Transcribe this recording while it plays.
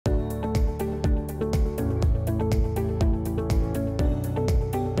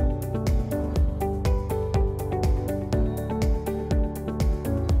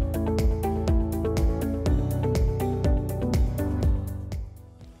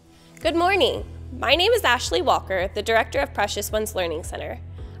Good morning. My name is Ashley Walker, the Director of Precious Ones Learning Center.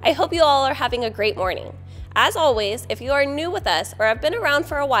 I hope you all are having a great morning. As always, if you are new with us or have been around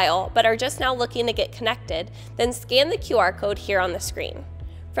for a while but are just now looking to get connected, then scan the QR code here on the screen.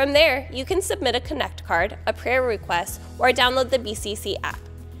 From there, you can submit a Connect card, a prayer request, or download the BCC app.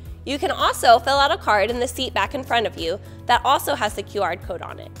 You can also fill out a card in the seat back in front of you that also has the QR code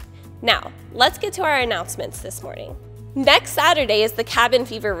on it. Now, let's get to our announcements this morning. Next Saturday is the Cabin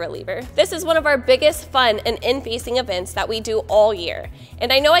Fever Reliever. This is one of our biggest fun and in-facing events that we do all year.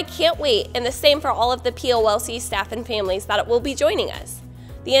 And I know I can't wait, and the same for all of the POLC staff and families that will be joining us.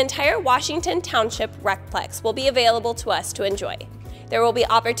 The entire Washington Township Recplex will be available to us to enjoy. There will be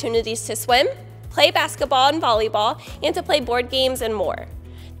opportunities to swim, play basketball and volleyball, and to play board games and more.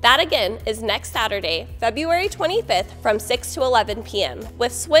 That again is next Saturday, February 25th from 6 to 11 p.m.,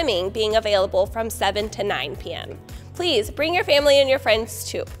 with swimming being available from 7 to 9 p.m. Please bring your family and your friends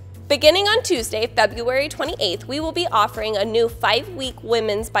too. Beginning on Tuesday, February 28th, we will be offering a new 5-week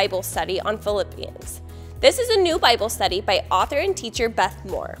women's Bible study on Philippians. This is a new Bible study by author and teacher Beth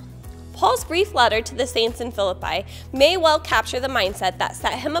Moore. Paul's brief letter to the saints in Philippi may well capture the mindset that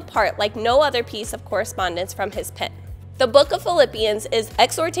set him apart like no other piece of correspondence from his pen. The book of Philippians is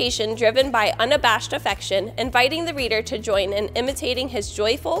exhortation driven by unabashed affection, inviting the reader to join in imitating his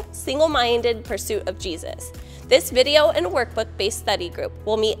joyful, single-minded pursuit of Jesus. This video and workbook-based study group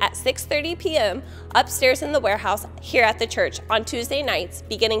will meet at 6:30 p.m. upstairs in the warehouse here at the church on Tuesday nights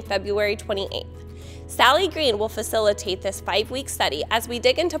beginning February 28th. Sally Green will facilitate this 5-week study as we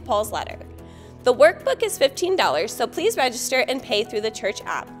dig into Paul's letter. The workbook is $15, so please register and pay through the church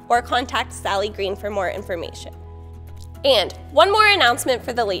app or contact Sally Green for more information. And one more announcement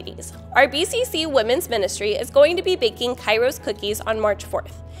for the ladies. Our BCC Women's Ministry is going to be baking Kairos cookies on March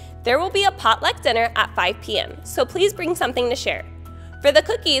 4th. There will be a potluck dinner at 5 p.m., so please bring something to share. For the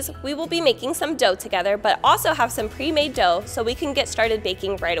cookies, we will be making some dough together, but also have some pre-made dough so we can get started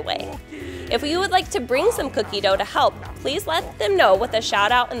baking right away. If you would like to bring some cookie dough to help, please let them know with a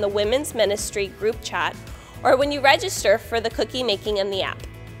shout out in the Women's Ministry group chat or when you register for the cookie making in the app.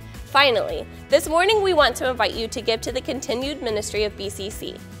 Finally, this morning we want to invite you to give to the continued ministry of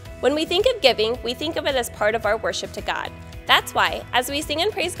BCC. When we think of giving, we think of it as part of our worship to God. That's why, as we sing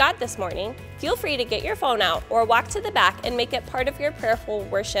and praise God this morning, feel free to get your phone out or walk to the back and make it part of your prayerful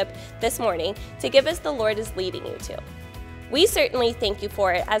worship this morning to give as the Lord is leading you to. We certainly thank you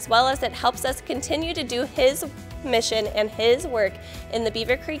for it, as well as it helps us continue to do His mission and His work in the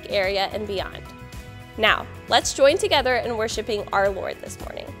Beaver Creek area and beyond. Now, let's join together in worshiping our Lord this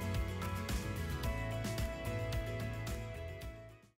morning.